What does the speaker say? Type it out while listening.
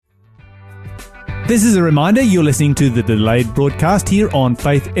This is a reminder, you're listening to the delayed broadcast here on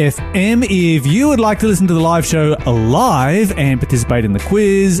Faith FM. If you would like to listen to the live show live and participate in the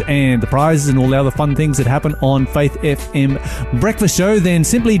quiz and the prizes and all the other fun things that happen on Faith FM Breakfast Show, then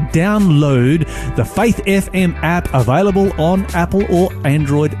simply download the Faith FM app, available on Apple or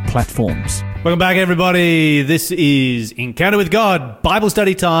Android platforms. Welcome back, everybody. This is Encounter with God, Bible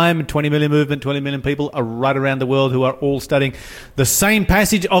study time. 20 million movement, 20 million people are right around the world who are all studying the same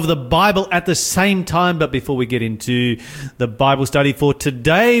passage of the Bible at the same time. But before we get into the Bible study for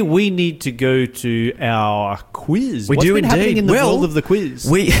today, we need to go to our quiz. What's been happening in the world of the quiz?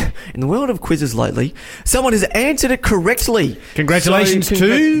 In the world of quizzes lately, someone has answered it correctly. Congratulations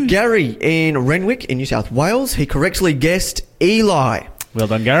to Gary in Renwick in New South Wales. He correctly guessed Eli. Well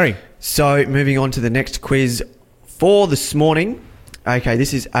done, Gary. So, moving on to the next quiz for this morning. Okay,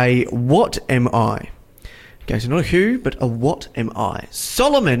 this is a what am I? Okay, so not a who, but a what am I?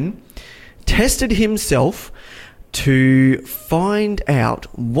 Solomon tested himself to find out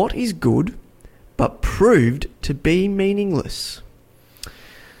what is good, but proved to be meaningless.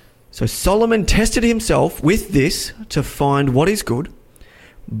 So, Solomon tested himself with this to find what is good,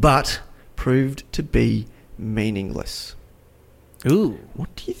 but proved to be meaningless. Ooh.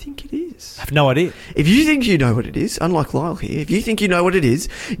 What do you think it is? I have no idea. If you think you know what it is, unlike Lyle here, if you think you know what it is,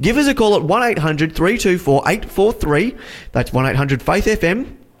 give us a call at 1-800-324-843. That's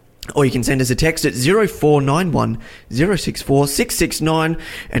 1-800-FAITH-FM. Or you can send us a text at 0491 064 669.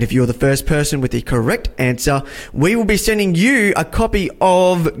 And if you're the first person with the correct answer, we will be sending you a copy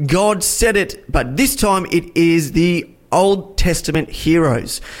of God Said It. But this time it is the Old Testament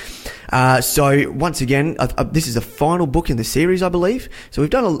heroes. So once again, this is the final book in the series, I believe. So we've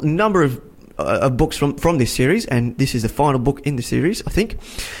done a number of books from this series, and this is the final book in the series, I think.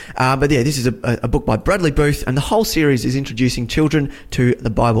 But yeah, this is a book by Bradley Booth, and the whole series is introducing children to the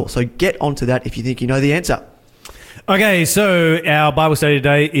Bible. So get onto that if you think you know the answer. Okay, so our Bible study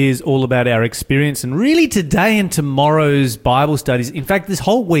today is all about our experience, and really today and tomorrow's Bible studies, in fact, this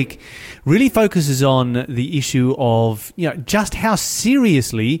whole week really focuses on the issue of, just how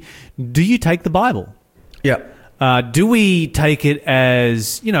seriously do you take the Bible? Yeah. Do we take it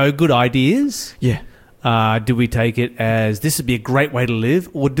as, good ideas? Yeah. Do we take it as this would be a great way to live?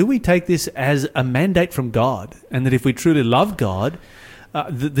 Or do we take this as a mandate from God, and that if we truly love God,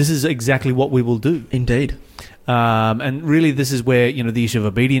 this is exactly what we will do? Indeed. And really this is where, the issue of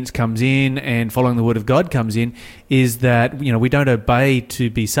obedience comes in, and following the word of God comes in, is that, we don't obey to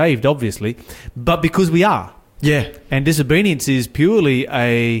be saved, obviously, but because we are. Yeah. And disobedience is purely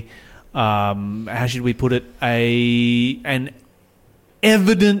how should we put it, an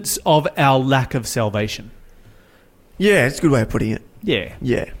evidence of our lack of salvation. Yeah, it's a good way of putting it. Yeah.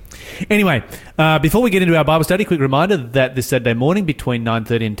 Yeah. Anyway, before we get into our Bible study, quick reminder that this Saturday morning between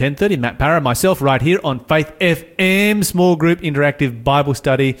 9:30 and 10:30, Matt Parra, myself, right here on Faith FM, small group interactive Bible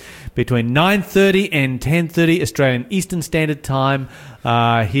study between 9:30 and 10:30 Australian Eastern Standard Time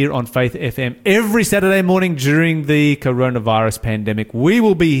here on Faith FM. Every Saturday morning during the coronavirus pandemic, we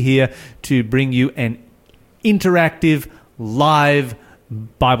will be here to bring you an interactive, live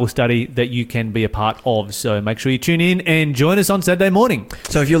Bible study that you can be a part of. So make sure you tune in and join us on Saturday morning.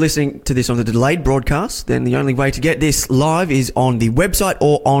 So if you're listening to this on the delayed broadcast, then the only way to get this live is on the website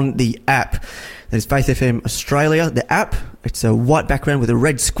or on the app. That is Faith FM Australia, the app. It's a white background with a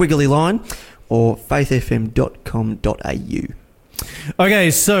red squiggly line, or faithfm.com.au. Okay,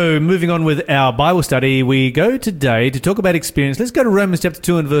 so moving on with our Bible study, we go today to talk about experience. Let's go to Romans chapter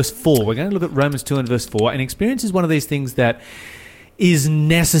 2 and verse 4. We're going to look at Romans 2 and verse 4. And experience is one of these things that is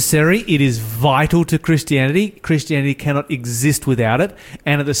necessary. It is vital to Christianity. Christianity cannot exist without it.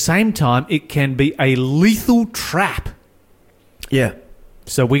 And at the same time, it can be a lethal trap. Yeah.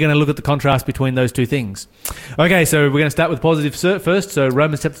 So we're going to look at the contrast between those two things. Okay, so we're going to start with positive first. So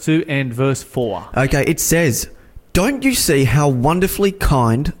Romans chapter 2 and verse 4. Okay, it says, "Don't you see how wonderfully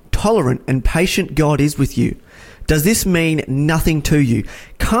kind, tolerant, and patient God is with you? Does this mean nothing to you?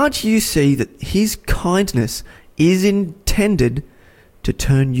 Can't you see that his kindness is intended to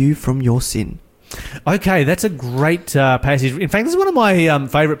turn you from your sin?" Okay, that's a great passage. In fact, this is one of my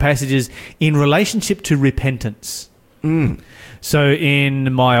favourite passages in relationship to repentance. So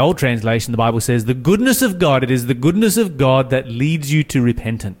in my old translation, the Bible says, the goodness of God, it is the goodness of God that leads you to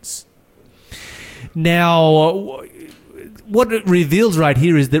repentance. Now, what it reveals right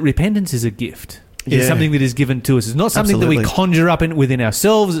here is that repentance is a gift. It's something that is given to us. It's not something that we conjure up within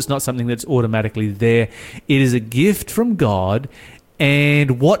ourselves. It's not something that's automatically there. It is a gift from God.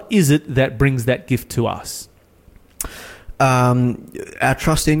 And what is it that brings that gift to us? Our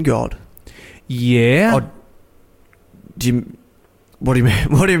trust in God. Yeah. What do you mean?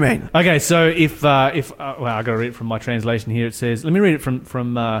 What do you mean? Okay, so if well, I got to read it from my translation here. It says, let me read it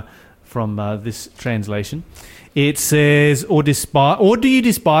from this translation. It says, or do you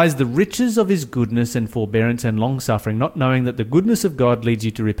despise the riches of his goodness and forbearance and long suffering, not knowing that the goodness of God leads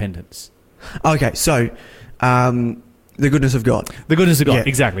you to repentance? Okay, so the goodness of God. The goodness of God, Yeah.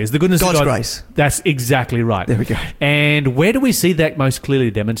 exactly. It's the goodness God's of God. grace. That's exactly right. There we go. And where do we see that most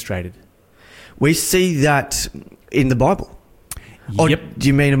clearly demonstrated? We see that in the Bible. Or Yep. do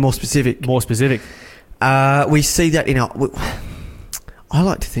you mean a more specific? More specific. We see that in our... I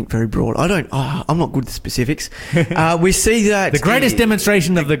like to think very broad. I'm not good at specifics. We see that... The greatest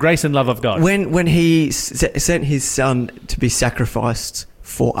demonstration of the grace and love of God. When he sent his son to be sacrificed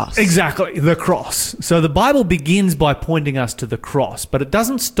for us. Exactly, the cross. So the Bible begins by pointing us to the cross, but it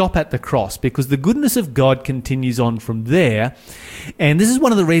doesn't stop at the cross because the goodness of God continues on from there. And this is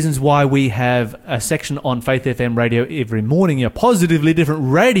one of the reasons why we have a section on Faith FM radio every morning, a positively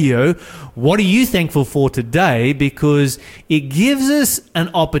different radio. What are you thankful for today? Because it gives us an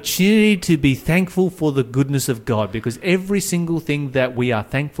opportunity to be thankful for the goodness of God, because every single thing that we are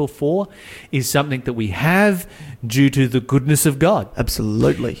thankful for is something that we have due to the goodness of God. Absolutely.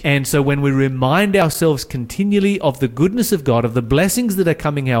 And so when we remind ourselves continually of the goodness of God, of the blessings that are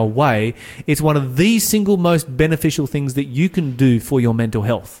coming our way, it's one of the single most beneficial things that you can do for your mental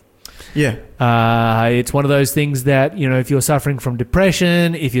health. Yeah. It's one of those things that, if you're suffering from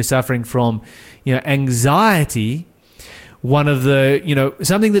depression, if you're suffering from, anxiety, one of the,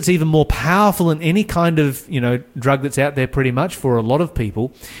 something that's even more powerful than any kind of, drug that's out there pretty much for a lot of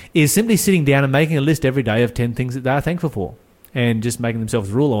people is simply sitting down and making a list every day of 10 things that they are thankful for and just making themselves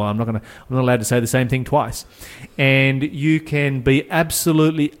rule. Well, I'm not allowed to say the same thing twice. And you can be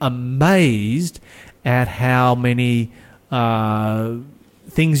absolutely amazed at how many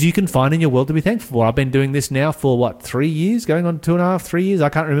things you can find in your world to be thankful for. I've been doing this now for 3 years, going on 2.5, 3 years. I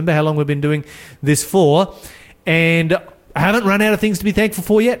can't remember how long we've been doing this for. And I haven't run out of things to be thankful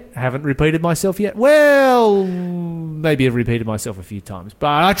for yet. I haven't repeated myself yet. Well, maybe I've repeated myself a few times, but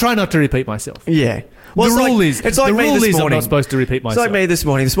I try not to repeat myself. Yeah. Well, the rule is I'm not supposed to repeat myself. It's like me this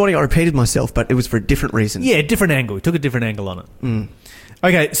morning. This morning I repeated myself, but it was for a different reason. Yeah, different angle. We took a different angle on it. Mm.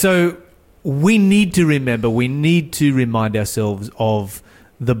 Okay, so we need to remind ourselves of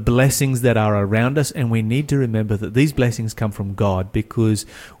the blessings that are around us, and we need to remember that these blessings come from God, because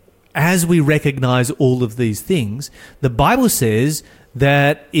as we recognize all of these things, the Bible says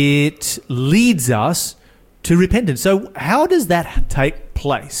that it leads us to repentance. So how does that take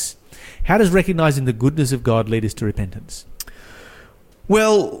place? How does recognizing the goodness of God lead us to repentance?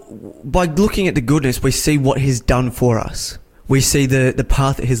 Well, by looking at the goodness, we see what He's done for us. We see the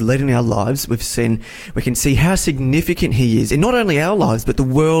path that He's led in our lives. We can see how significant He is in not only our lives, but the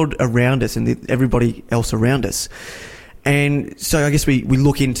world around us and everybody else around us. And so I guess we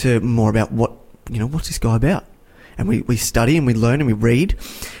look into more about what's this guy about? And we study and we learn and we read,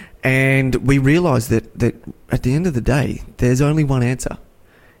 and we realise that at the end of the day, there's only one answer,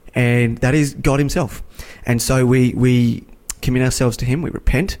 and that is God Himself. And so we commit ourselves to Him, we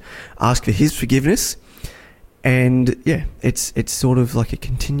repent, ask for His forgiveness, and yeah, it's sort of like a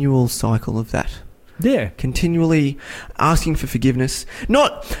continual cycle of that. Yeah. Continually asking for forgiveness,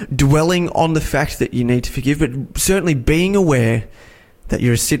 not dwelling on the fact that you need to forgive, but certainly being aware that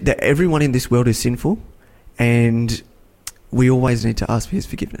that everyone in this world is sinful, and we always need to ask for His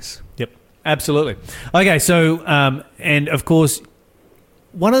forgiveness. Yep, absolutely. Okay, so and of course,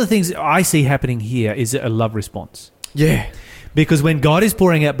 one of the things I see happening here is a love response. Yeah. Because when God is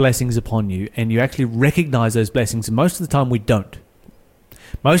pouring out blessings upon you and you actually recognize those blessings, and most of the time we don't.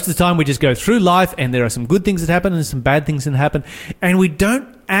 Most of the time we just go through life and there are some good things that happen and some bad things that happen, and we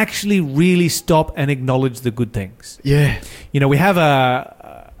don't actually really stop and acknowledge the good things. Yeah. We have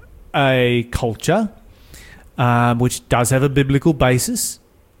a culture which does have a biblical basis,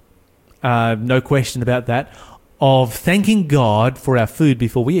 no question about that, of thanking God for our food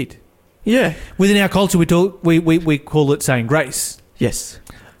before we eat. Yeah. Within our culture, we call it saying grace. Yes.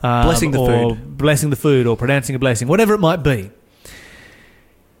 Blessing the food. Or blessing the food, or pronouncing a blessing, whatever it might be.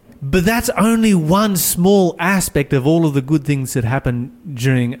 But that's only one small aspect of all of the good things that happen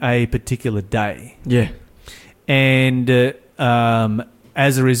during a particular day. Yeah. And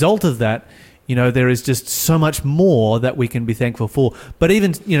as a result of that, there is just so much more that we can be thankful for. But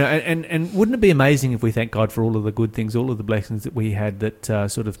even, and wouldn't it be amazing if we thank God for all of the good things, all of the blessings that we had that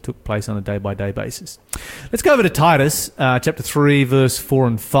sort of took place on a day-by-day basis? Let's go over to Titus, chapter 3, verse 4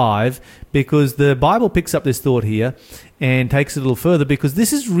 and 5, because the Bible picks up this thought here and takes it a little further, because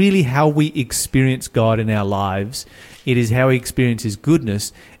this is really how we experience God in our lives. It is how we experience His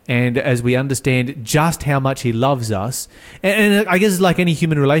goodness, and as we understand just how much he loves us, and I guess it's like any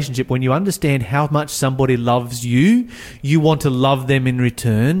human relationship, when you understand how much somebody loves you, you want to love them in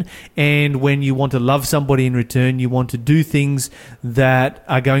return. And when you want to love somebody in return, you want to do things that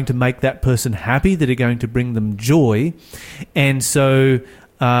are going to make that person happy, that are going to bring them joy. And so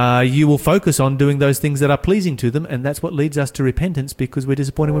you will focus on doing those things that are pleasing to them, and that's what leads us to repentance, because we're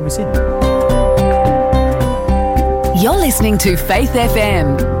disappointed when we sin. You're listening to Faith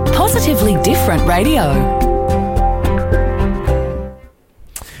FM, positively different radio.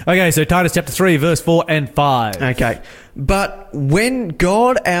 Okay, so Titus chapter 3, verse 4 and 5. Okay. But when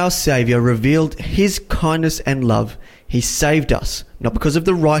God our Saviour revealed his kindness and love, he saved us, not because of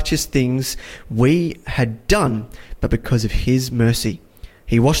the righteous things we had done, but because of his mercy.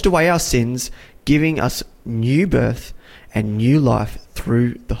 He washed away our sins, giving us new birth and new life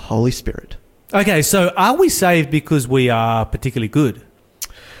through the Holy Spirit. Okay, so are we saved because we are particularly good?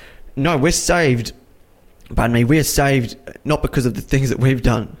 No, we're saved, we're saved not because of the things that we've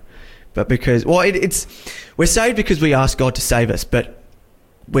done, but because, we're saved because we asked God to save us, but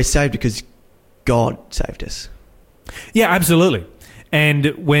we're saved because God saved us. Yeah, absolutely. And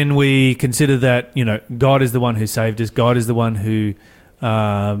when we consider that, God is the one who saved us, God is the one who,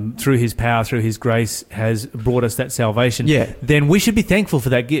 through his power, through his grace, has brought us that salvation, then we should be thankful for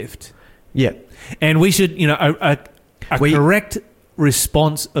that gift. Yeah. And we should, correct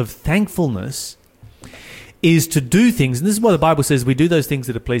response of thankfulness is to do things, and this is why the Bible says we do those things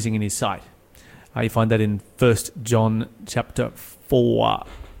that are pleasing in his sight. You find that in 1 John chapter 4.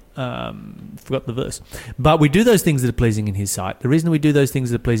 Forgot the verse. But we do those things that are pleasing in his sight. The reason we do those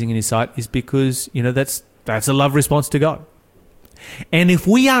things that are pleasing in his sight is because, that's a love response to God. And if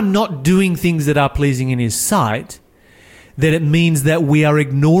we are not doing things that are pleasing in his sight, then it means that we are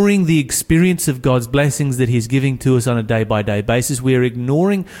ignoring the experience of God's blessings that he's giving to us on a day-by-day basis. We are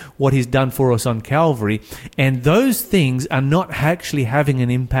ignoring what he's done for us on Calvary, and those things are not actually having an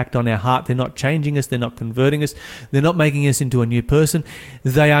impact on our heart. They're not changing us. They're not converting us. They're not making us into a new person.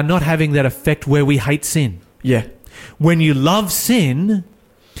 They are not having that effect where we hate sin. Yeah. When you love sin,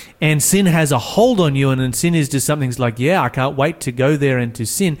 and sin has a hold on you, and sin is just something like, I can't wait to go there and to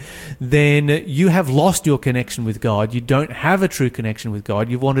sin, then you have lost your connection with God. You don't have a true connection with God.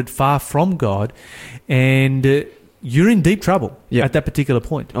 You've wandered far from God, and you're in deep trouble at that particular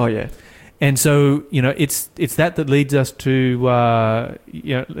point. Oh, yeah. And so, it's that leads us to,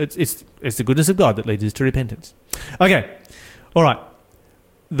 it's the goodness of God that leads us to repentance. Okay, all right.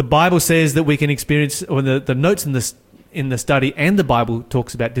 The Bible says that we can experience, or the notes in the study and the Bible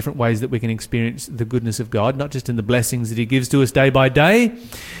talks about different ways that we can experience the goodness of God, not just in the blessings that he gives to us day by day,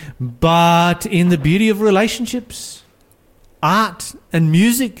 but in the beauty of relationships, art and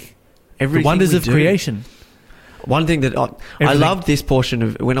music, the wonders of creation. One thing that I loved this portion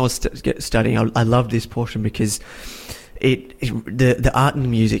of, when I was studying, I loved this portion because the art and the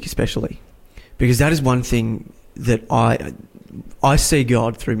music especially, because that is one thing that I see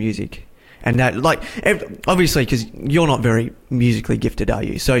God through music. And that, obviously, because you're not very musically gifted, are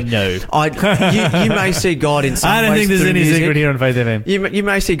you? So no. You may see God in some ways. I don't think there's any music. secret here on Faith FM. You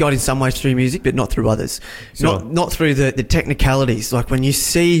may see God in some ways through music, but not through others. Sure. Not through the technicalities. Like when you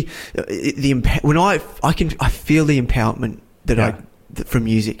see I feel the empowerment from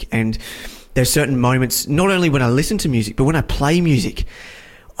music, and there's certain moments, not only when I listen to music, but when I play music,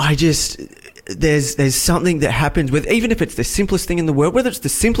 there's something that happens with, even if it's the simplest thing in the world, whether it's the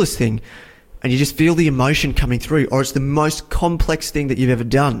simplest thing, and you just feel the emotion coming through, or it's the most complex thing that you've ever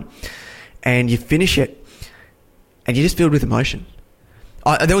done, and you finish it, and you're just filled with emotion.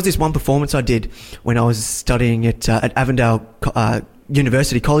 There was this one performance I did when I was studying at Avondale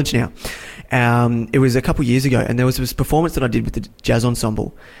University College now. It was a couple years ago, and there was this performance that I did with the jazz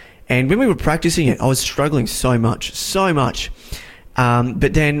ensemble. And when we were practicing it, I was struggling so much.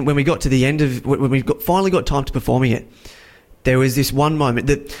 But then when we got to the end of, when we finally got time to performing it, there was this one moment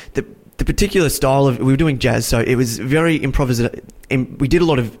that the particular style of, we were doing jazz, so it was very improvisative. We did a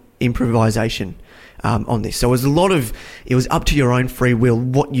lot of improvisation on this. So it was up to your own free will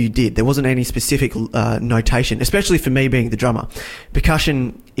what you did. There wasn't any specific notation, especially for me being the drummer.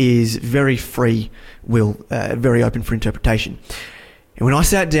 Percussion is very free will, very open for interpretation. And when I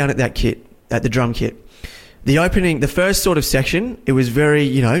sat down at the drum kit, the first sort of section, it was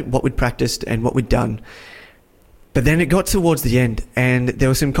very, what we'd practiced and what we'd done. But then it got towards the end, and there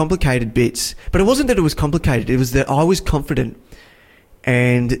were some complicated bits. But it wasn't that it was complicated, it was that I was confident.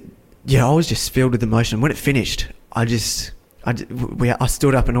 And I was just filled with emotion. When it finished, I stood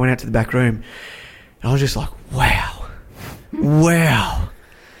up and I went out to the back room, and I was just like, wow.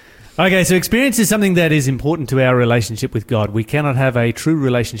 Okay, so experience is something that is important to our relationship with God. We cannot have a true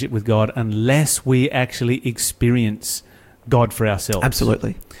relationship with God unless we actually experience God for ourselves.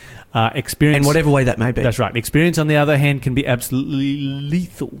 Absolutely. Experience, In whatever way that may be. That's right. Experience, on the other hand, can be absolutely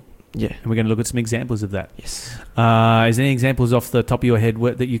lethal. Yeah. And we're going to look at some examples of that. Yes. Is there any examples off the top of your head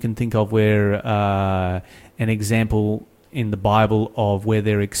that you can think of where an example in the Bible of where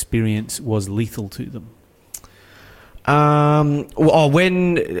their experience was lethal to them?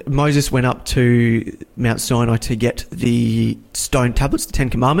 When Moses went up to Mount Sinai to get the stone tablets, the 10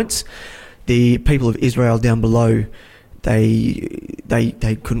 Commandments, the people of Israel down below, they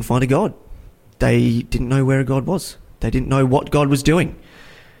couldn't find a God. They didn't know where a God was. They didn't know what God was doing.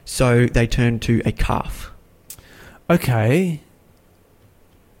 So they turned to a calf. Okay.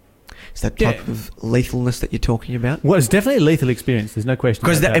 It's that type of lethalness that you're talking about. Well, it's definitely a lethal experience. There's no question.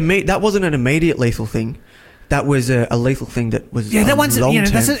 Because about that wasn't an immediate lethal thing. That was a lethal thing that was that one's long-term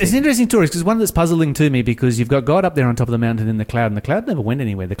it's thing. an interesting story because one that's puzzling to me because you've got God up there on top of the mountain in the cloud, and the cloud never went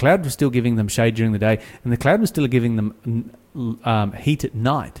anywhere. The cloud was still giving them shade during the day, and the cloud was still giving them heat at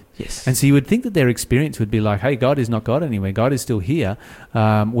night. Yes. And so you would think that their experience would be like, "Hey, God is not God anywhere. God is still here.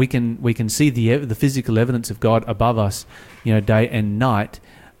 We can see the physical evidence of God above us, day and night."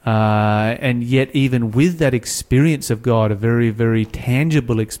 And yet, even with that experience of God, a very, very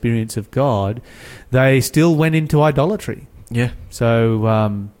tangible experience of God, they still went into idolatry. Yeah.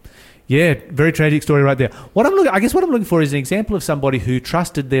 So, very tragic story right there. What I'm looking for is an example of somebody who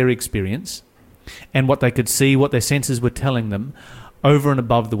trusted their experience and what they could see, what their senses were telling them, over and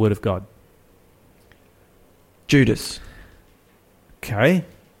above the Word of God. Judas. Okay.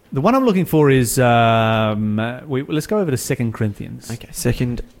 The one I'm looking for is let's go over to 2 Corinthians. Okay,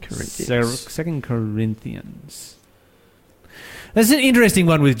 2 Corinthians. 2 Corinthians. That's an interesting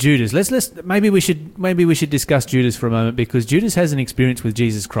one with Judas. Maybe we should discuss Judas for a moment because Judas has an experience with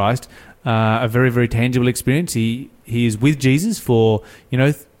Jesus Christ, a very, very tangible experience. He is with Jesus for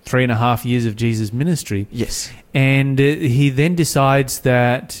 3.5 years of Jesus' ministry. Yes. And he then decides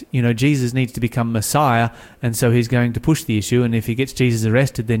that, Jesus needs to become Messiah, and so he's going to push the issue, and if he gets Jesus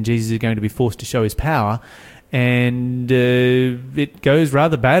arrested, then Jesus is going to be forced to show his power, and it goes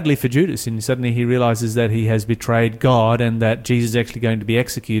rather badly for Judas, and suddenly he realizes that he has betrayed God and that Jesus is actually going to be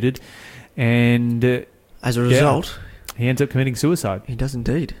executed, and as a result, he ends up committing suicide. He does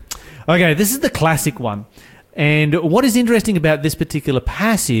indeed. Okay, this is the classic one. And what is interesting about this particular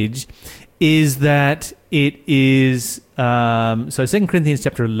passage is that it is, so 2 Corinthians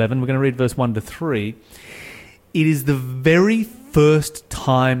chapter 11, we're going to read verse 1 to 3. It is the very first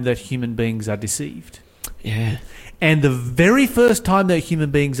time that human beings are deceived. Yeah. And the very first time that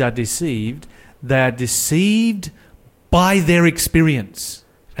human beings are deceived, they are deceived by their experience.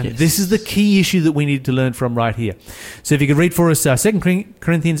 And Yes. this is the key issue that we need to learn from right here. So if you could read for us 2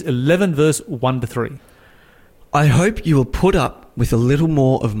 Corinthians 11, verse 1 to 3. I hope you will put up with a little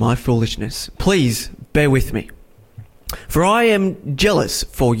more of my foolishness. Please bear with me. For I am jealous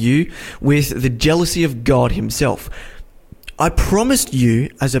for you with the jealousy of God himself. I promised you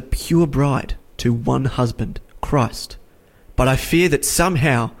as a pure bride to one husband, Christ. But I fear that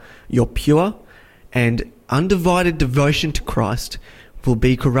somehow your pure and undivided devotion to Christ will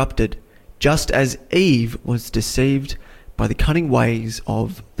be corrupted, just as Eve was deceived by the cunning ways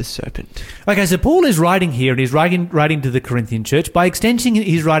of the serpent. Okay, so Paul is writing here, and he's writing to the Corinthian church. By extension,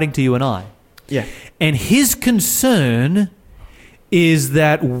 he's writing to you and I. Yeah. And his concern is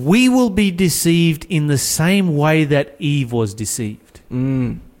that we will be deceived in the same way that Eve was deceived.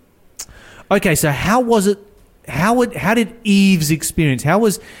 Okay, so how was it? How did Eve's experience? How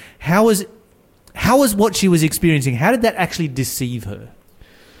was what she was experiencing? How did that actually deceive her?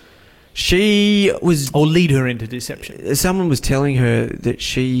 She was... Or lead her into deception. Someone was telling her that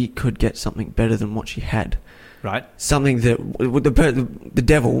she could get something better than what she had. Right. Something that... The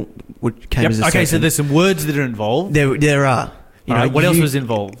devil came as a Okay, serpent. so there's some words that are involved. There are. What else was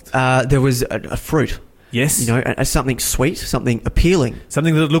involved? There was a fruit. Yes. Something sweet, something appealing.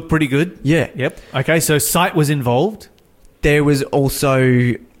 Something that looked pretty good. Yeah. Yep. Okay, so sight was involved. There was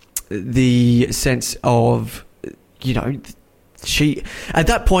also the sense of, she at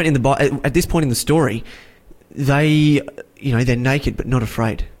that point at this point in the story, they're naked but not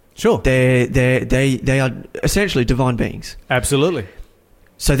afraid. Sure. They are essentially divine beings. Absolutely.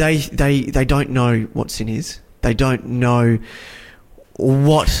 So they don't know what sin is. They don't know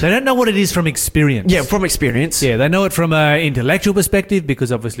what... They don't know what it is from experience. Yeah, from experience. Yeah, they know it from an intellectual perspective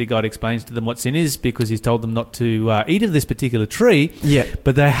because obviously God explains to them what sin is because he's told them not to eat of this particular tree. Yeah.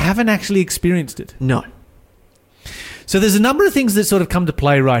 But they haven't actually experienced it. No. So there's a number of things that sort of come to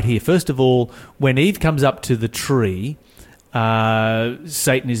play right here. First of all, when Eve comes up to the tree,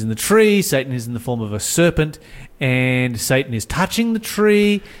 Satan is in the tree, Satan is in the form of a serpent, and Satan is touching the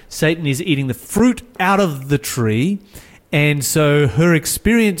tree, Satan is eating the fruit out of the tree. And so her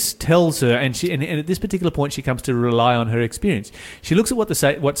experience tells her, and at this particular point, she comes to rely on her experience. She looks at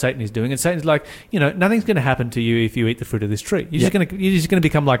what Satan is doing, and Satan's like, nothing's going to happen to you if you eat the fruit of this tree. You're just going to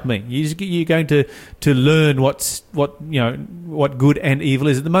become like me. You're going to learn what good and evil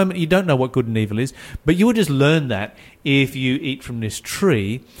is. At the moment, you don't know what good and evil is, but you will just learn that if you eat from this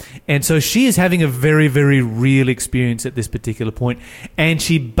tree. And so she is having a very, very real experience at this particular point, and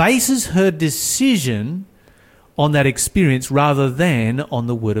she bases her decision on that experience rather than on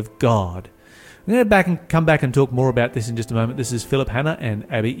the Word of God. I'm going to come back and talk more about this in just a moment. This is Philip Hanna and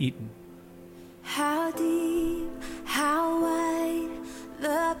Abby Eaton. How deep, how wide,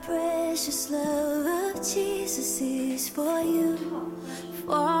 the precious love of Jesus is for you,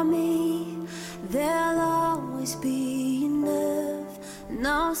 for me. There'll always be enough.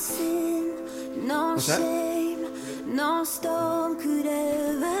 No sin, no shame, no storm could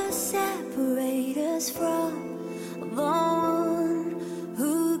ever separate us from the one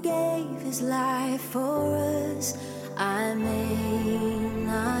who gave his life for us. I may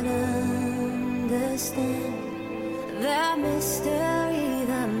not understand the mystery,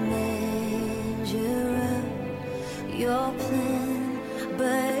 the measure of your plan,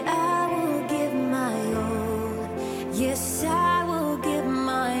 but I will give my all. Yes, I will give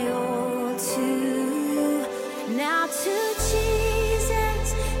my all to you. Now to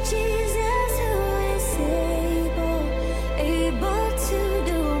Jesus, Jesus who is able to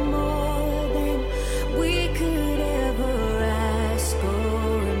do more than we could ever ask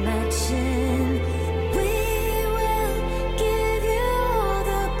or imagine. We will give you all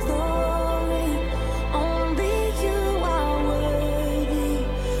the glory. Only you are worthy,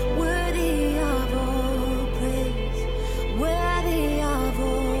 worthy of all praise, worthy of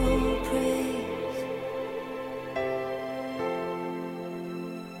all praise.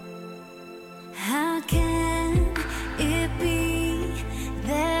 How can it be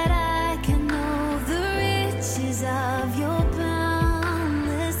that I can know the riches of your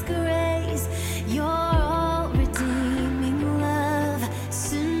boundless grace, your all-redeeming love,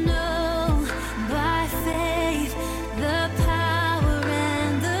 to know by faith the power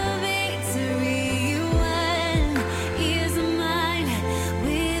and the victory you won is mine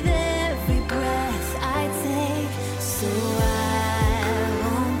with every breath I take. So I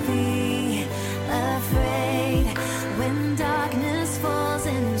won't be afraid when darkness falls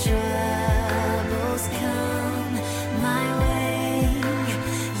and troubles come my way.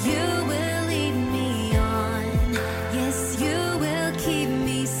 You will lead me on. Yes, you will keep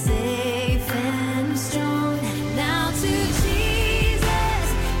me safe and strong. Now to Jesus,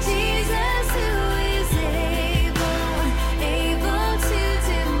 Jesus who is able to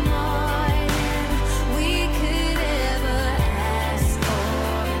do more than we could ever ask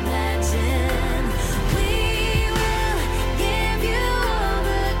or imagine. We will give you all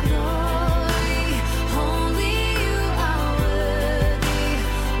the glory. Only you are worthy,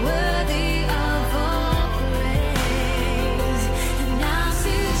 worthy of all praise. Now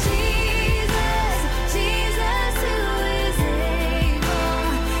to Jesus, Jesus who is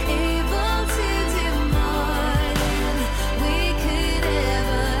able to do more than we could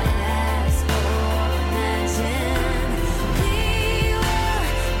ever ask or imagine. We will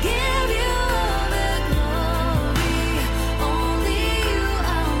give you all the glory. Only you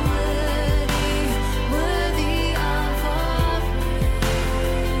are worthy, worthy of all praise.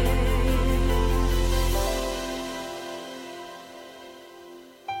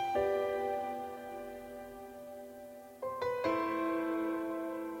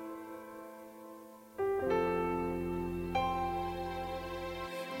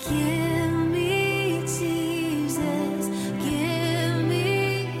 Give me Jesus, give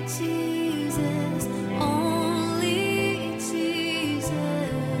me Jesus, only Jesus.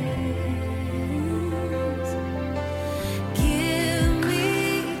 Give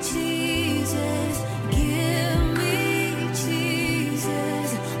me Jesus, give me Jesus,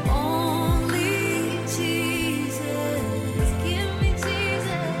 only Jesus. Give me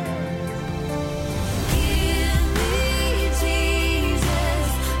Jesus. Give me Jesus,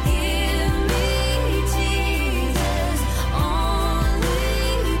 give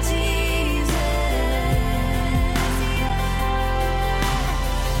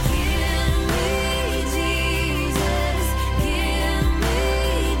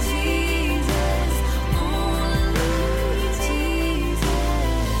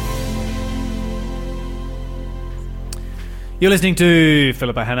You're listening to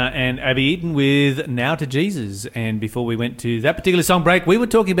Philippa Hanna and Abby Eaton with Now to Jesus. And before we went to that particular song break, we were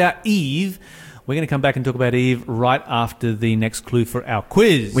talking about Eve. We're going to come back and talk about Eve right after the next clue for our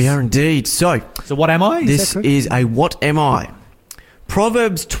quiz. We are indeed. So what am I? This is a what am I?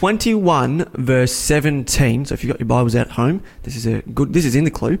 Proverbs 21 verse 17. So if you've got your Bibles out at home, this is in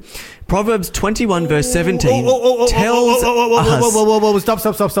the clue. Proverbs 21 verse 17 tells us...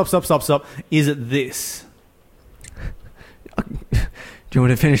 Stop. Is it this? Do you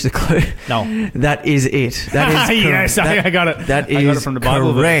want to finish the clue? No. That is it. That is yes, I got it. That I got it from the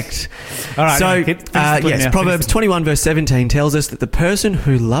Bible correct. Verse. All right. So, yes, Proverbs 21 verse 17 tells us that the person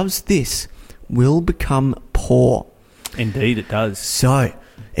who loves this will become poor. Indeed, it does. So,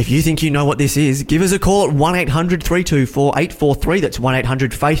 if you think you know what this is, give us a call at 1-800-324-843. That's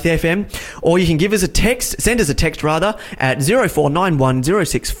 1-800-FAITH-FM. Or you can give us a text, send us a text rather, at 0491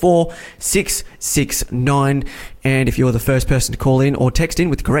 064 669. And if you're the first person to call in or text in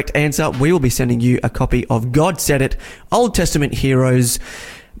with the correct answer, we will be sending you a copy of God Said It, Old Testament Heroes,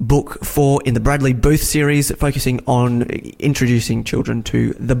 Book 4 in the Bradley Booth series, focusing on introducing children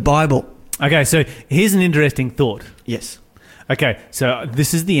to the Bible. Okay, so here's an interesting thought. Yes. Okay, so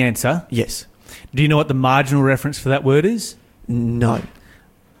this is the answer. Yes. Do you know what the marginal reference for that word is? No.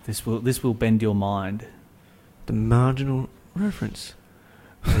 This will bend your mind. The marginal reference.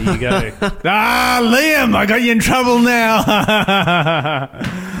 There you go. Liam, I got you in trouble now.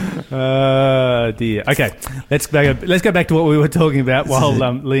 Dear. Okay, let's go back to what we were talking about while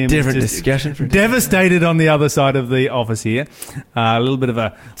Liam different is discussion. Devastated on the other side of the office here. A little bit of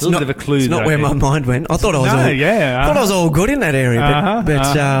a clue. It's not where my mind went. I thought I was all good in that area,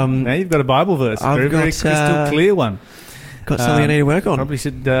 but now you've got a Bible verse, very crystal clear one. Got something I need to work on. Probably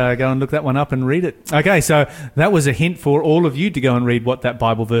should go and look that one up and read it. Okay, so that was a hint for all of you to go and read what that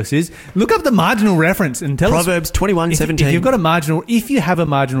Bible verse is. Look up the marginal reference and tell Proverbs 21:17. If you have a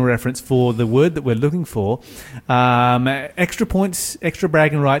marginal reference for the word that we're looking for, extra points, extra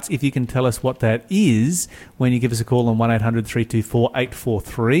bragging rights if you can tell us what that is when you give us a call on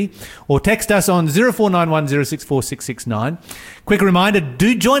 1-800-324-843 or text us on 0491 064 669. Quick reminder,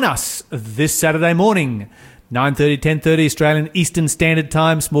 do join us this Saturday morning. 9:30, 10:30 Australian Eastern Standard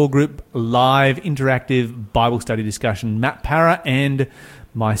Time, small group, live, interactive Bible study discussion. Matt Parra and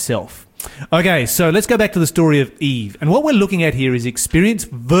myself. Okay, so let's go back to the story of Eve. And what we're looking at here is experience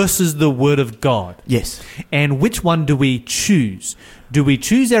versus the Word of God. Yes. And which one do we choose? Do we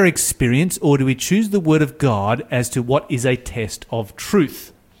choose our experience or do we choose the Word of God as to what is a test of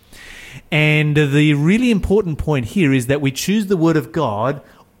truth? And the really important point here is that we choose the Word of God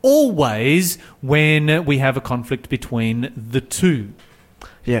always when we have a conflict between the two.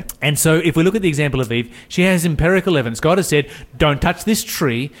 Yeah. And so if we look at the example of Eve, she has empirical evidence. God has said, don't touch this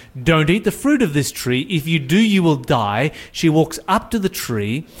tree, don't eat the fruit of this tree. If you do, you will die. She walks up to the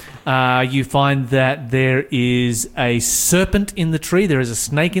tree. You find that there is a serpent in the tree. There is a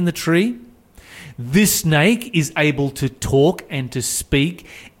snake in the tree. This snake is able to talk and to speak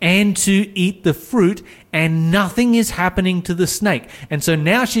and to eat the fruit, and nothing is happening to the snake. And so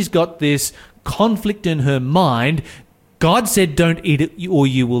now she's got this conflict in her mind. God said, don't eat it or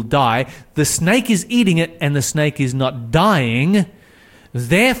you will die. The snake is eating it and the snake is not dying.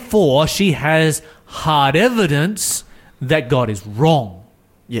 Therefore, she has hard evidence that God is wrong.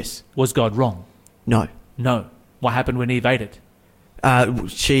 Yes. Was God wrong? No. No. What happened when Eve ate it?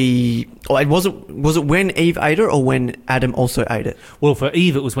 Was it when Eve ate it or when Adam also ate it? Well, for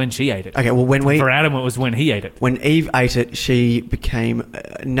Eve, it was when she ate it. Okay, well, for Adam, it was when he ate it. When Eve ate it, she became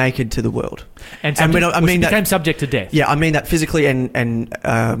naked to the world. And she became subject to death. Yeah, I mean that physically and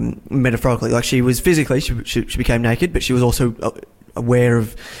metaphorically. Like she was physically, she became naked, but she was also aware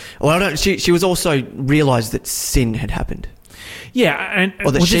of... Well, she was also realised that sin had happened. Yeah, and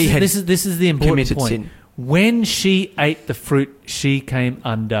or that this is the important point. Sin. When she ate the fruit, she came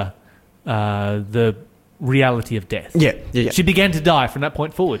under the reality of death. Yeah. She began to die from that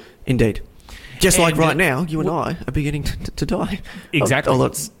point forward. Indeed. Just like right now, you and I are beginning to die. Exactly. Although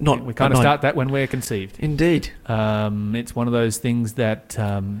it's not. We kind of start that when we're conceived. Indeed. It's one of those things that,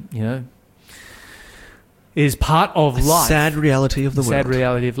 is part of life. Sad reality of the world. Sad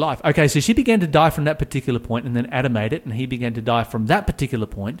reality of life. Okay, so she began to die from that particular point, and then Adam ate it, and he began to die from that particular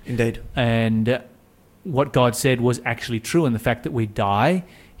point. Indeed. And what God said was actually true, and the fact that we die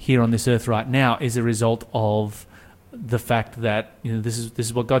here on this earth right now is a result of the fact that this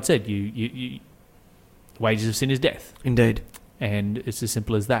is what God said. You wages of sin is death. Indeed. And it's as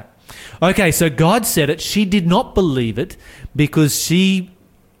simple as that. Okay, so God said it. She did not believe it because she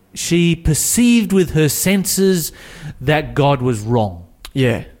perceived with her senses that God was wrong.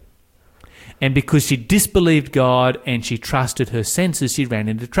 Yeah. And because she disbelieved God and she trusted her senses, she ran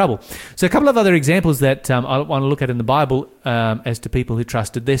into trouble. So a couple of other examples that I want to look at in the Bible as to people who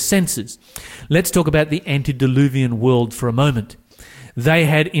trusted their senses. Let's talk about the antediluvian world for a moment. They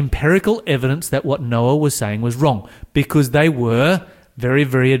had empirical evidence that what Noah was saying was wrong because they were very,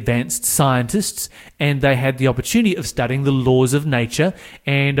 very advanced scientists, and they had the opportunity of studying the laws of nature,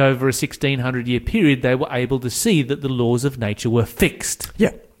 and over a 1600-year period, they were able to see that the laws of nature were fixed.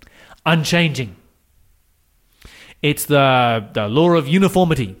 Yeah. Unchanging. It's the law of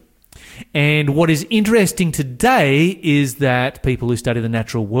uniformity. And what is interesting today is that people who study the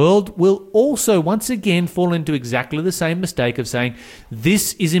natural world will also once again fall into exactly the same mistake of saying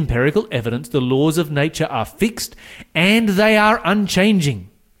this is empirical evidence, the laws of nature are fixed and they are unchanging.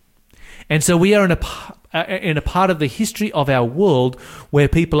 And so we are in a part of the history of our world where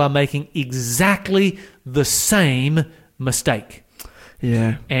people are making exactly the same mistake.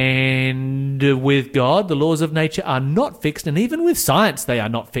 Yeah. And with God, the laws of nature are not fixed, and even with science, they are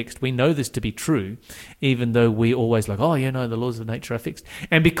not fixed. We know this to be true, even though we always the laws of nature are fixed.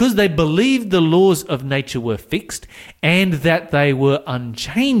 And because they believed the laws of nature were fixed and that they were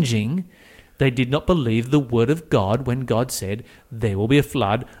unchanging, they did not believe the word of God when God said there will be a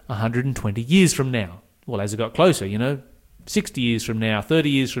flood 120 years from now. Well, as it got closer, 60 years from now, 30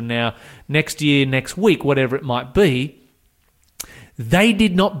 years from now, next year, next week, whatever it might be, they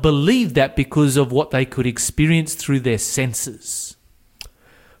did not believe that because of what they could experience through their senses.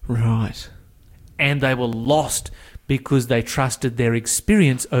 Right. And they were lost because they trusted their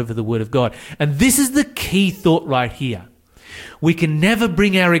experience over the Word of God. And this is the key thought right here. We can never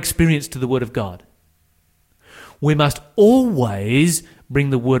bring our experience to the Word of God. We must always bring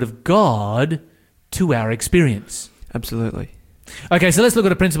the Word of God to our experience. Absolutely. Okay, so let's look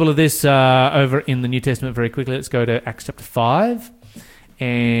at a principle of this over in the New Testament very quickly. Let's go to Acts chapter 5.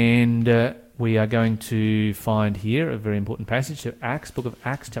 And we are going to find here a very important passage. So book of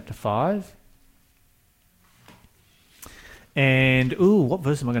Acts chapter 5. And, what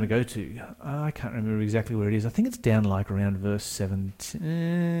verse am I going to go to? I can't remember exactly where it is. I think it's down around verse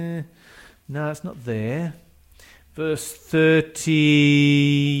 17. No, it's not there. Verse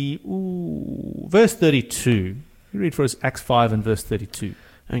 30. Verse 32. You read for us Acts 5 and verse 32.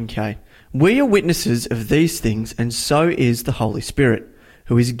 Okay. We are witnesses of these things, and so is the Holy Spirit,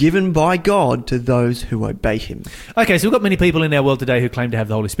 who is given by God to those who obey him. Okay, so we've got many people in our world today who claim to have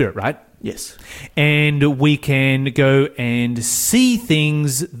the Holy Spirit, right? Yes. And we can go and see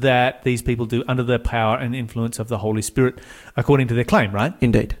things that these people do under the power and influence of the Holy Spirit according to their claim, right?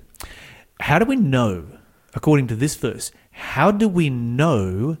 Indeed. How do we know, according to this verse, how do we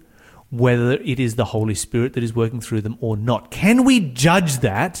know whether it is the Holy Spirit that is working through them or not? Can we judge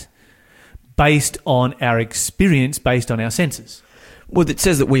that based on our experience, based on our senses? Well, it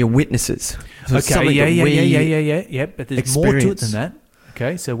says that we are witnesses. So okay, yeah. But there's more to it than that.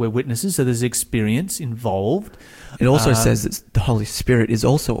 Okay, so we're witnesses, so there's experience involved. It also says that the Holy Spirit is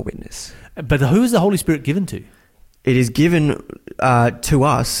also a witness. But who is the Holy Spirit given to? It is given to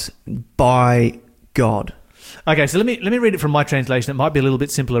us by God. Okay, so let me read it from my translation. It might be a little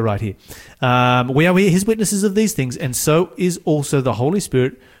bit simpler right here. We are his witnesses of these things, and so is also the Holy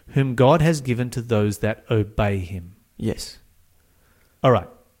Spirit, whom God has given to those that obey him. Yes. All right.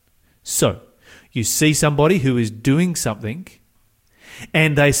 So you see somebody who is doing something,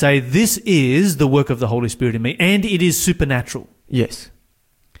 and they say, this is the work of the Holy Spirit in me, and it is supernatural. Yes.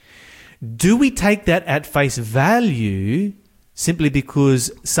 Do we take that at face value simply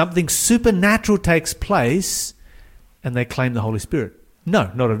because something supernatural takes place and they claim the Holy Spirit?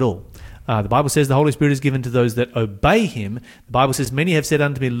 No, not at all. The Bible says the Holy Spirit is given to those that obey him. The Bible says, many have said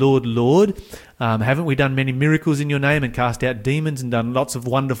unto me, Lord, Lord, haven't we done many miracles in your name and cast out demons and done lots of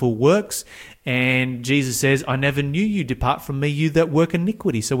wonderful works? And Jesus says, I never knew you. Depart from me, you that work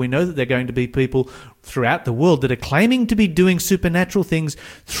iniquity. So we know that there are going to be people throughout the world that are claiming to be doing supernatural things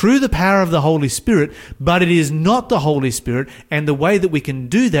through the power of the Holy Spirit, but it is not the Holy Spirit. And the way that we can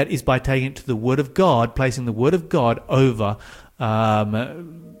do that is by taking it to the Word of God, placing the Word of God over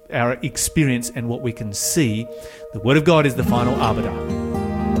our experience and what we can see. The Word of God is the final arbiter.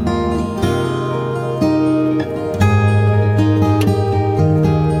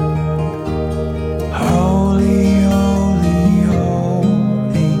 Holy, holy,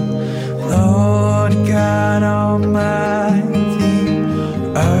 holy, Lord God Almighty.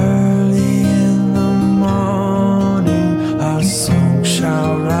 Early in the morning, our song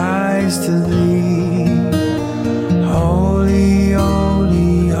shall rise to thee. Holy,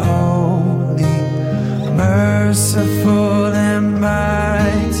 holy, holy, merciful and mighty.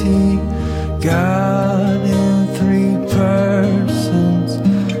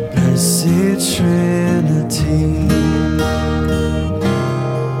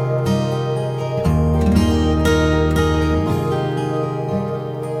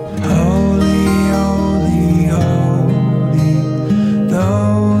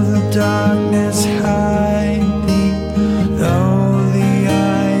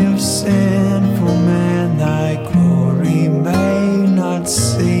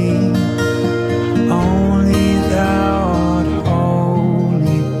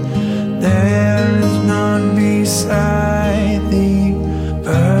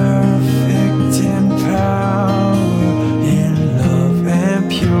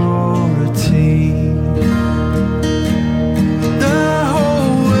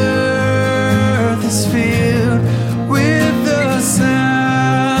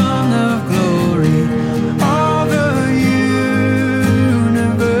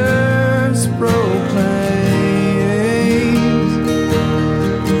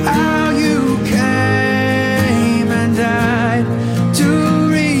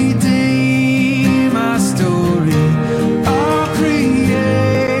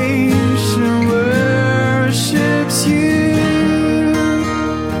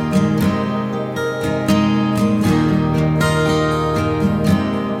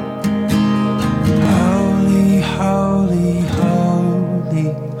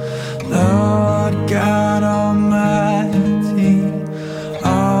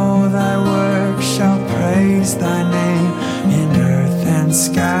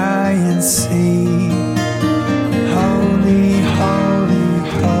 sky and sea. Holy, holy,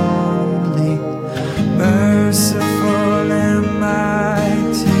 holy, merciful and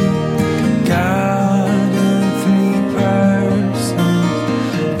mighty, God in three persons,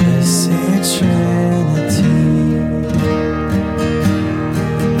 blessed Trinity.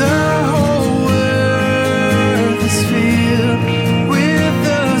 The whole earth is filled with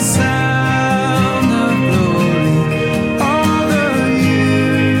the sound of glory. All the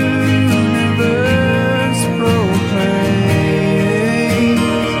universe proclaims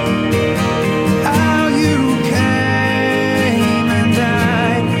how you came and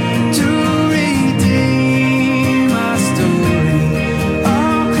died to redeem our story.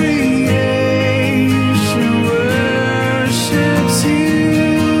 All creation worships you.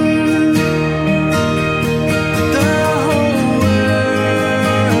 The whole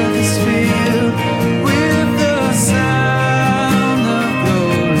earth is filled with the sound of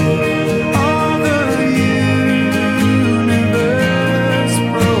glory. All the universe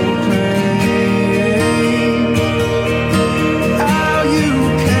proclaims how you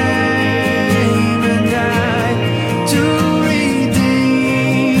came and died to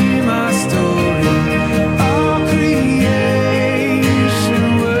redeem our story. All creation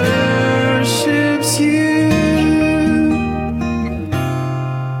worships you.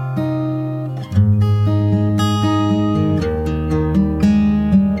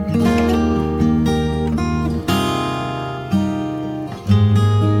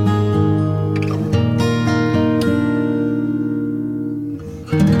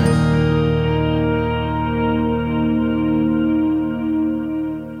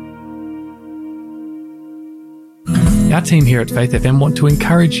 Our team here at Faith FM want to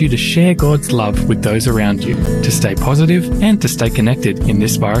encourage you to share God's love with those around you, to stay positive and to stay connected in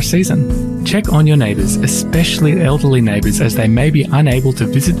this virus season. Check on your neighbours, especially elderly neighbours, as they may be unable to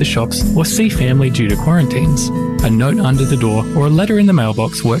visit the shops or see family due to quarantines. A note under the door or a letter in the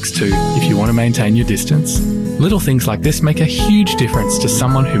mailbox works too if you want to maintain your distance. Little things like this make a huge difference to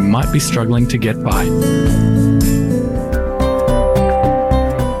someone who might be struggling to get by.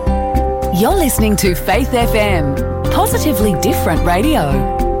 You're listening to Faith FM, positively different radio.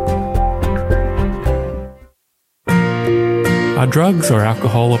 Are drugs or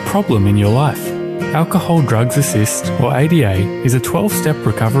alcohol a problem in your life? Alcohol Drugs Assist, or ADA, is a 12-step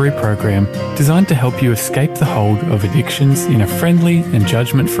recovery program designed to help you escape the hold of addictions in a friendly and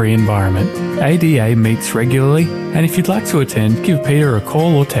judgment-free environment. ADA meets regularly, and if you'd like to attend, give Peter a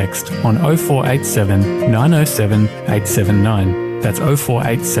call or text on 0487 907 879. That's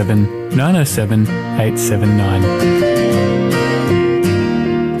 0487 907 879.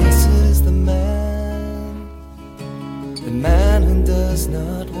 Blessed is the man who does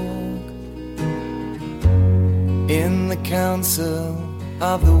not walk in the counsel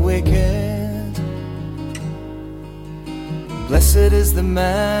of the wicked. Blessed is the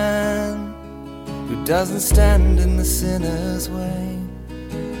man who doesn't stand in the sinner's way,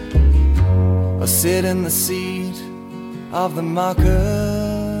 or sit in the seat of the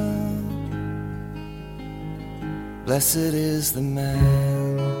mocker. Blessed is the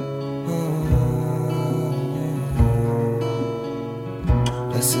man.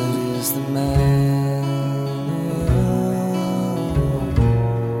 Blessed is the man.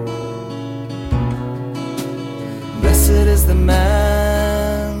 Blessed is the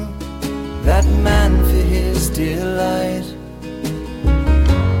man, that man for his delight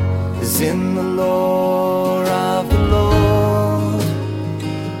is in the law of the Lord.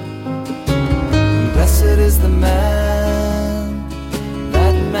 Blessed is the man,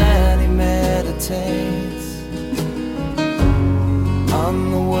 that man he meditates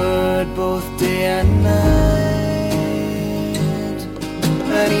on the word both day and night.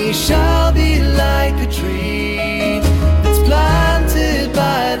 And he shall be like a tree that's planted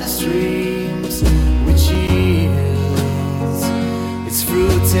by the streams, which yields its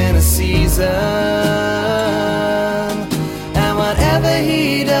fruits in a season. And whatever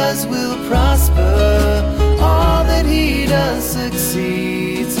he does will prosper. All that he does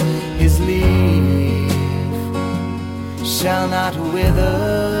succeeds. His leaf shall not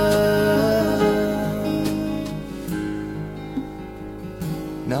wither.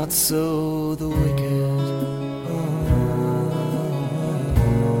 Not so the wicked.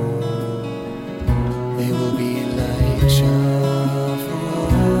 They will be like chaff.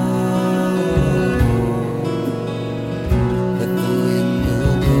 But the wind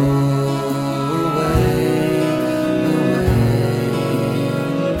will blow away, away.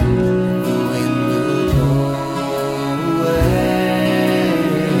 The wind will blow away.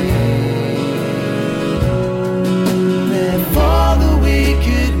 Therefore the wicked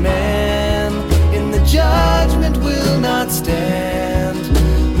men in the judgment will not stand,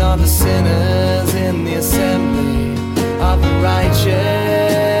 nor the sinners in the assembly of the righteous.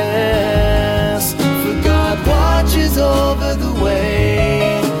 For God watches over the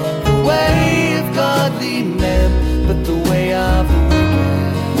way of godly men, but the way of the wicked,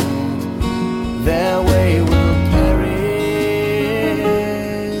 their way will perish.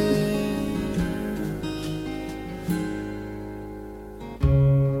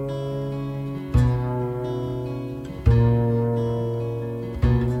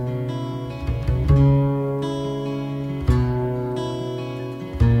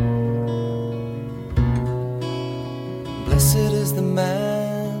 Blessed is the man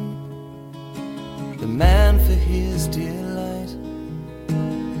for his delight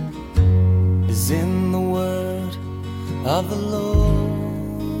is in the word of the Lord.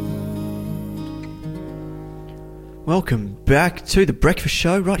 Welcome back to The Breakfast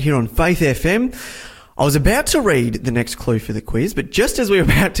Show right here on Faith FM. I was about to read the next clue for the quiz, but just as we were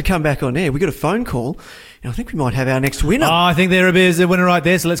about to come back on air, we got a phone call, and I think we might have our next winner. Oh, I think there is a winner right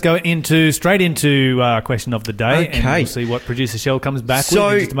there. So let's go straight into question of the day. Okay. And we'll see what producer Shell comes back with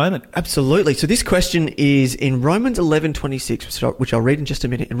in just a moment. Absolutely. So this question is in Romans 11:26, which I'll read in just a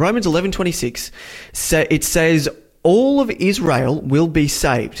minute. In Romans 11:26, it says, all of Israel will be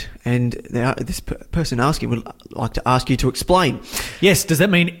saved. And this person asking would like to ask you to explain. Yes, does that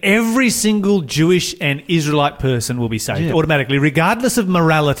mean every single Jewish and Israelite person will be saved automatically, regardless of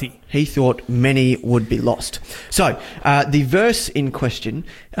morality? He thought many would be lost. So the verse in question,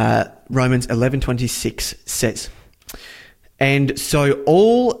 Romans 11:26 says, And so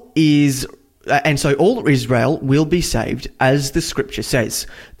all Israel will be saved, as the scripture says.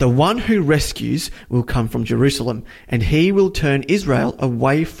 The one who rescues will come from Jerusalem, and he will turn Israel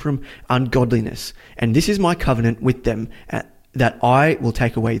away from ungodliness. And this is my covenant with them, that I will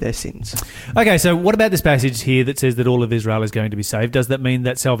take away their sins. Okay, so what about this passage here that says that all of Israel is going to be saved? Does that mean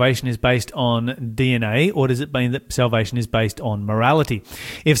that salvation is based on DNA, or does it mean that salvation is based on morality?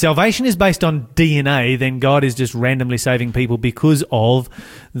 If salvation is based on DNA, then God is just randomly saving people because of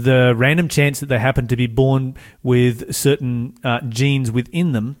the random chance that they happen to be born with certain genes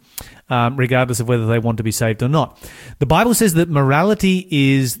within them, regardless of whether they want to be saved or not. The Bible says that morality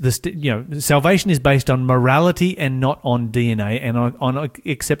is salvation is based on morality and not on DNA, and on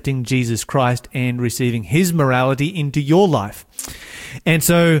accepting Jesus Christ and receiving his morality into your life. And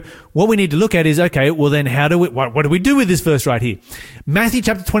so what we need to look at is, okay, well then what do we do with this verse right here? Matthew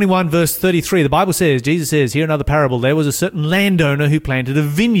chapter 21 verse 33, the Bible says, Jesus says, here another parable, there was a certain landowner who planted a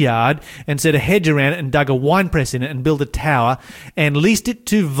vineyard and set a hedge around it and dug a winepress in it and built a tower and leased it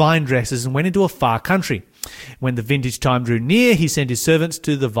to vine dressers and went into a far country. When the vintage time drew near, he sent his servants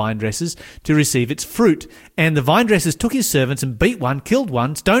to the vine dressers to receive its fruit. And the vine dressers took his servants and beat one, killed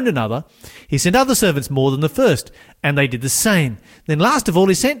one, stoned another. He sent other servants more than the first, and they did the same. Then last of all,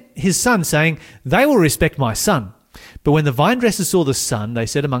 he sent his son, saying, they will respect my son. But when the vine dressers saw the son, they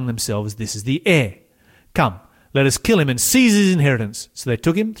said among themselves, this is the heir. Come, let us kill him and seize his inheritance. So they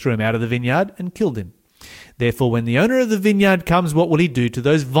took him, threw him out of the vineyard, and killed him. Therefore, when the owner of the vineyard comes, what will he do to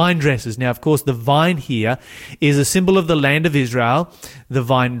those vine dressers? Now, of course, the vine here is a symbol of the land of Israel. The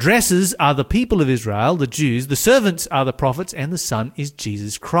vine dressers are the people of Israel, the Jews. The servants are the prophets, and the Son is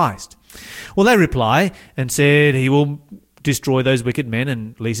Jesus Christ. Well, they reply and said he will destroy those wicked men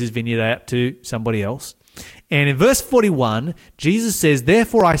and lease his vineyard out to somebody else. And in verse 41, Jesus says,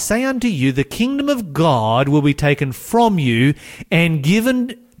 therefore I say unto you, the kingdom of God will be taken from you and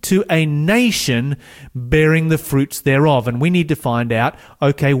given to a nation bearing the fruits thereof. And we need to find out,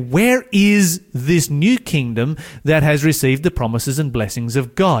 okay, where is this new kingdom that has received the promises and blessings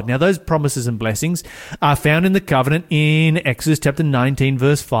of God? Now, those promises and blessings are found in the covenant in Exodus chapter 19,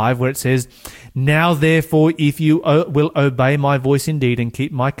 verse 5, where it says, now therefore, if you will obey my voice indeed and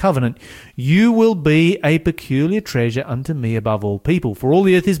keep my covenant, you will be a peculiar treasure unto me above all people. For all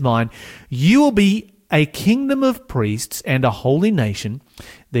the earth is mine. You will be a kingdom of priests and a holy nation.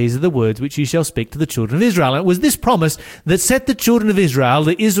 These are the words which you shall speak to the children of Israel. And it was this promise that set the children of Israel,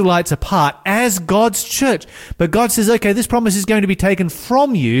 the Israelites, apart as God's church. But God says, okay, this promise is going to be taken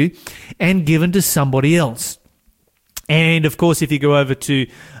from you and given to somebody else. And of course, if you go over to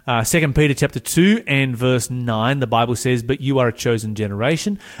 2 Peter chapter 2 and verse 9, the Bible says, but you are a chosen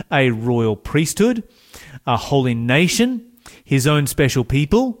generation, a royal priesthood, a holy nation, his own special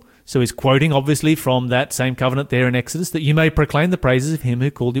people. So he's quoting, obviously, from that same covenant there in Exodus, that you may proclaim the praises of him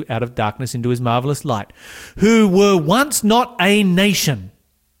who called you out of darkness into his marvelous light, who were once not a nation,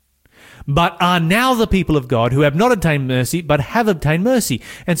 but are now the people of God, who have not obtained mercy, but have obtained mercy.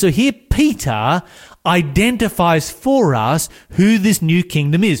 And so here Peter identifies for us who this new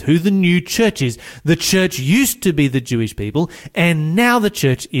kingdom is, who the new church is. The church used to be the Jewish people, and now the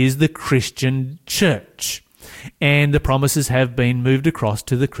church is the Christian church. And the promises have been moved across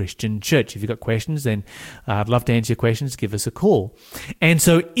to the Christian church. If you've got questions, then I'd love to answer your questions. Give us a call. And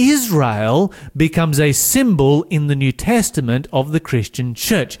so Israel becomes a symbol in the New Testament of the Christian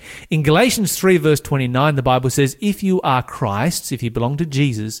church. In Galatians 3 verse 29, the Bible says, if you are Christ's, if you belong to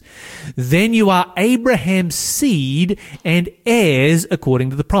Jesus, then you are Abraham's seed and heirs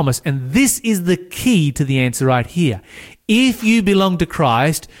according to the promise. And this is the key to the answer right here. If you belong to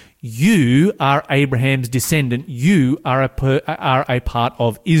Christ, you are Abraham's descendant. You are a part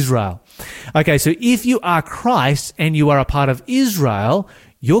of Israel. Okay, so if you are Christ and you are a part of Israel,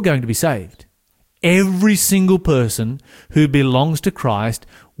 you're going to be saved. Every single person who belongs to Christ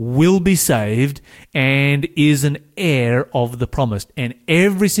will be saved and is an heir of the promise. And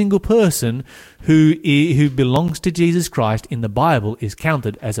every single person who belongs to Jesus Christ in the Bible is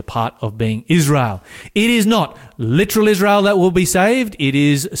counted as a part of being Israel. It is not literal Israel that will be saved. It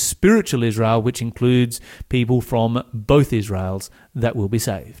is spiritual Israel, which includes people from both Israels that will be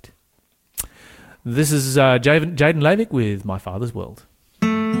saved. This is Jaden Levick with My Father's World.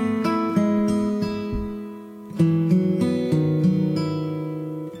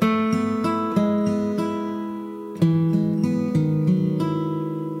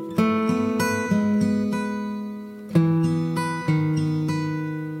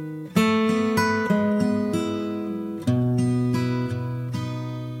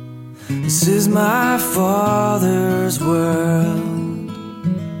 This is my Father's world.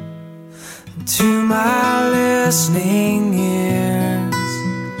 To my listening ears,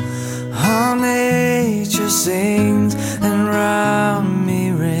 all nature sings and round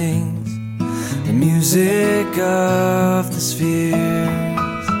me rings the music of the spheres.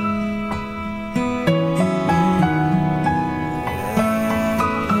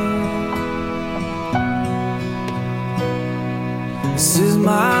 This is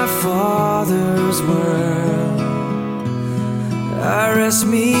my Father's world. I rest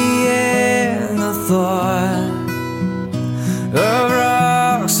me in the thought of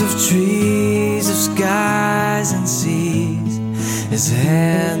rocks, of trees, of skies and seas, His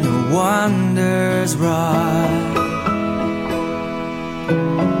hand the wonders wrought.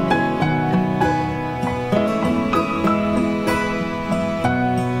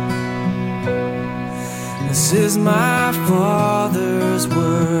 This is my Father's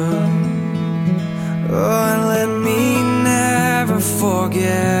world. Oh, and let me never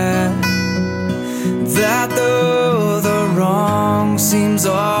forget that though the wrong seems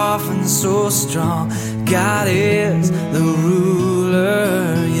often so strong, God is the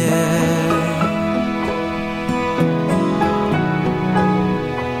ruler, yeah.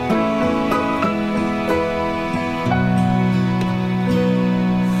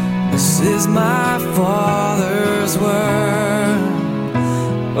 This is my Father's word.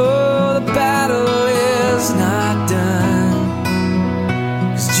 Oh, the battle is not done,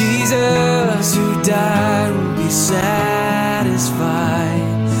 'cause Jesus who died will be satisfied,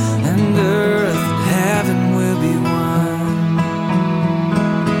 and earth and heaven will be one.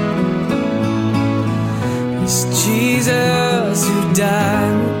 It's Jesus who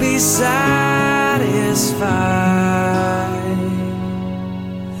died will be satisfied,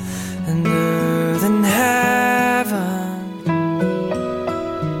 and earth and heaven,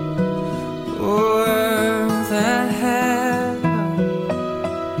 oh, earth and heaven,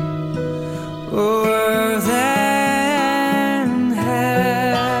 oh, earth and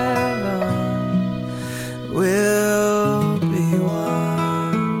heaven will be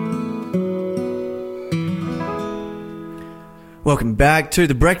one. Welcome back to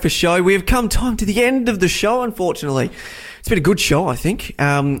The Breakfast Show. We have come time to the end of the show, unfortunately. It's been a good show, I think.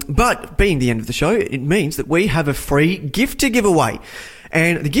 But being the end of the show, it means that we have a free gift to give away.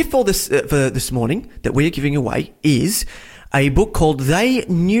 And the gift for this morning that we are giving away is a book called They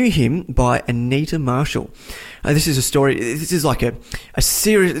Knew Him by Anita Marshall. This is a story. This is like a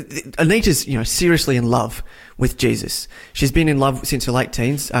series. Anita's, seriously in love with Jesus. She's been in love since her late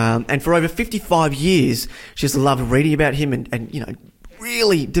teens, and for over 55 years, she's loved reading about him and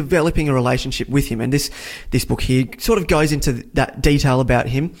really developing a relationship with him. And this book here sort of goes into that detail about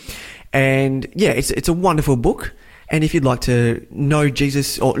him. And yeah, it's a wonderful book. And if you'd like to know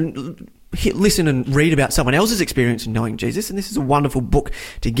Jesus or listen and read about someone else's experience in knowing Jesus, and this is a wonderful book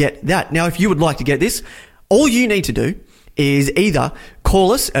to get that. Now, if you would like to get this, all you need to do is either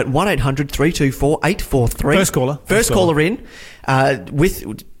call us at 1-800-324-843. First caller. First caller in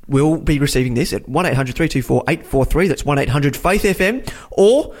with will be receiving this at 1800 324 843. That's 1800 Faith FM,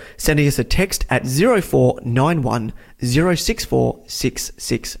 or sending us a text at 0491 064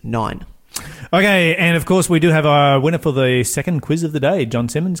 669. Okay, and of course we do have our winner for the second quiz of the day, John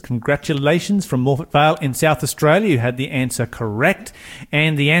Simmons. Congratulations from Morphett Vale in South Australia. You had the answer correct,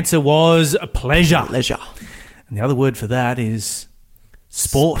 and the answer was pleasure. Pleasure. And the other word for that is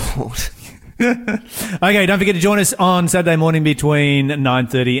sport. Okay, don't forget to join us on Saturday morning between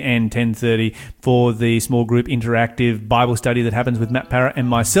 9:30 and 10:30 for the small group interactive Bible study that happens with Matt Parrott and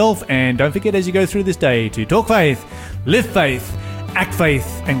myself. And don't forget as you go through this day to talk faith, live faith, act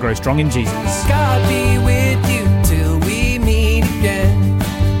faith, and grow strong in Jesus. God be with you till we meet again.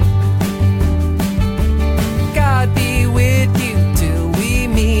 God be with you till we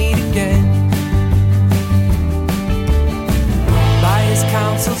meet again. By his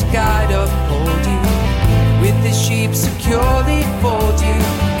counsel's guide uphold you, with his sheep securely fold you.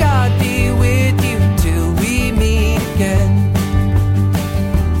 God be with you till we meet again.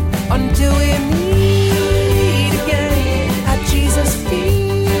 Until we meet again at Jesus'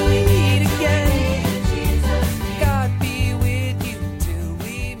 feet again. God be with you till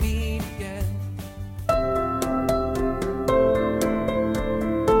we meet again.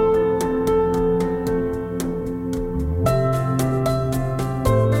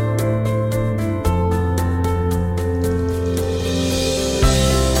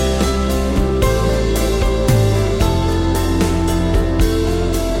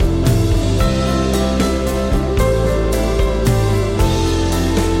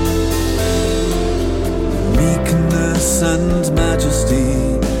 Meekness and majesty,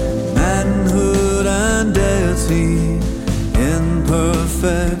 manhood and deity, in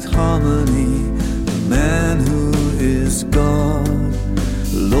perfect harmony, the man who is God,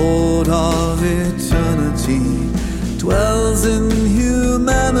 Lord of eternity, dwells in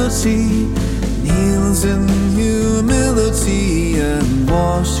humanity, kneels in humility, and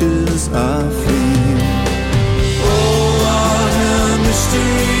washes our feet. Oh, what a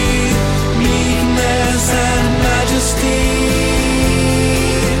mystery, meekness and majesty,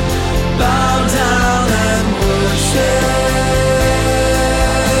 bow down and worship,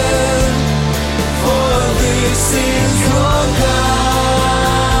 for this is your God,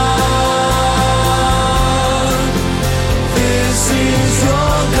 this is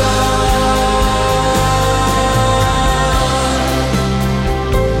your God,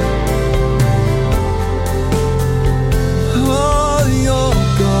 oh, your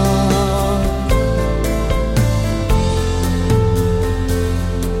God.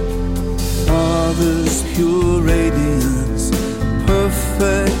 Father's pure radiance,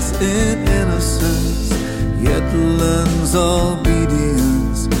 perfect in innocence, yet learns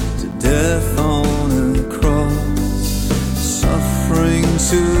obedience to death on a cross, suffering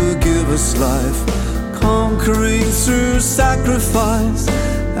to give us life, conquering through sacrifice,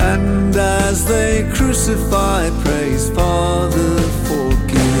 and as they crucify, praise, Father,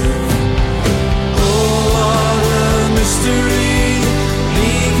 forgive. Oh, what a mystery,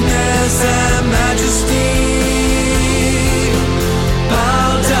 meekness and majesty, bow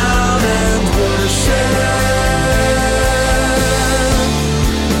down and worship,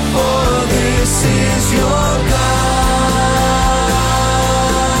 for this is your God,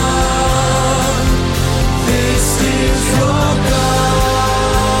 this is your God.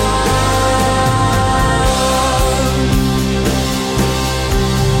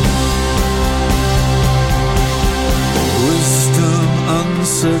 Wisdom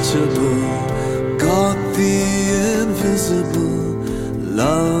unsearchable, God the invisible,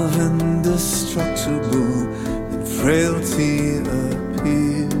 love indestructible, in frailty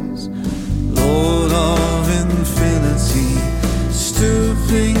appears, Lord of infinity,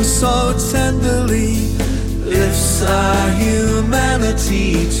 stooping so tenderly, lifts our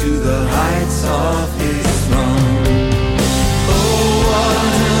humanity to the heights of his throne. Oh, what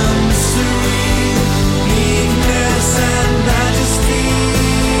a mystery, meekness and majesty,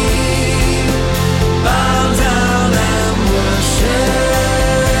 bow down and worship,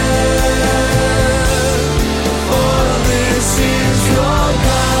 for this is your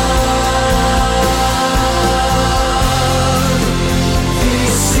God,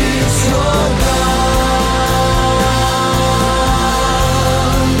 this is your God,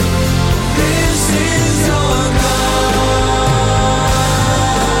 this is your God.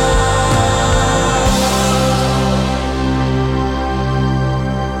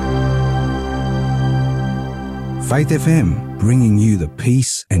 Faith FM, bringing you the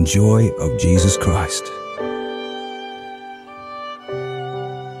peace and joy of Jesus Christ.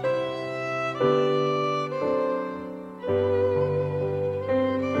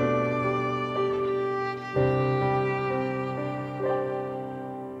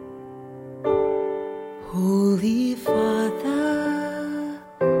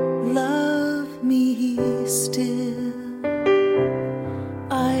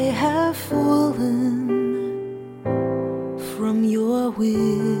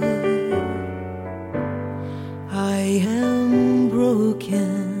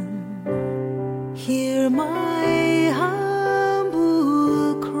 can hear my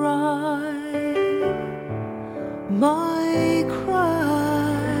humble cry, my cry.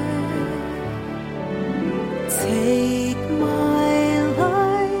 Take my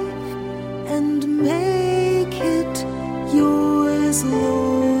life and make it yours,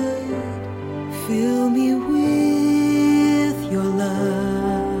 Lord. Fill me with your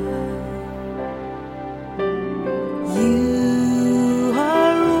love. You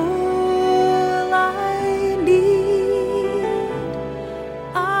are all I need.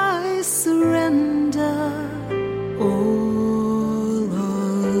 I surrender all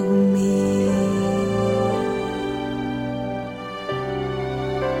of me.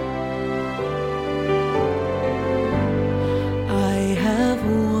 I have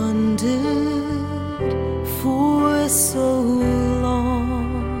wandered for so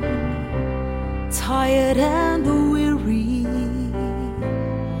long, tired and weary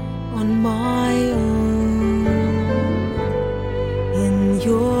on my own. In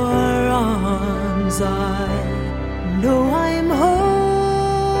your arms I know I'm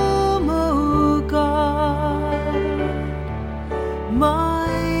home, oh God,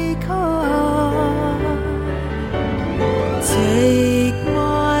 my God.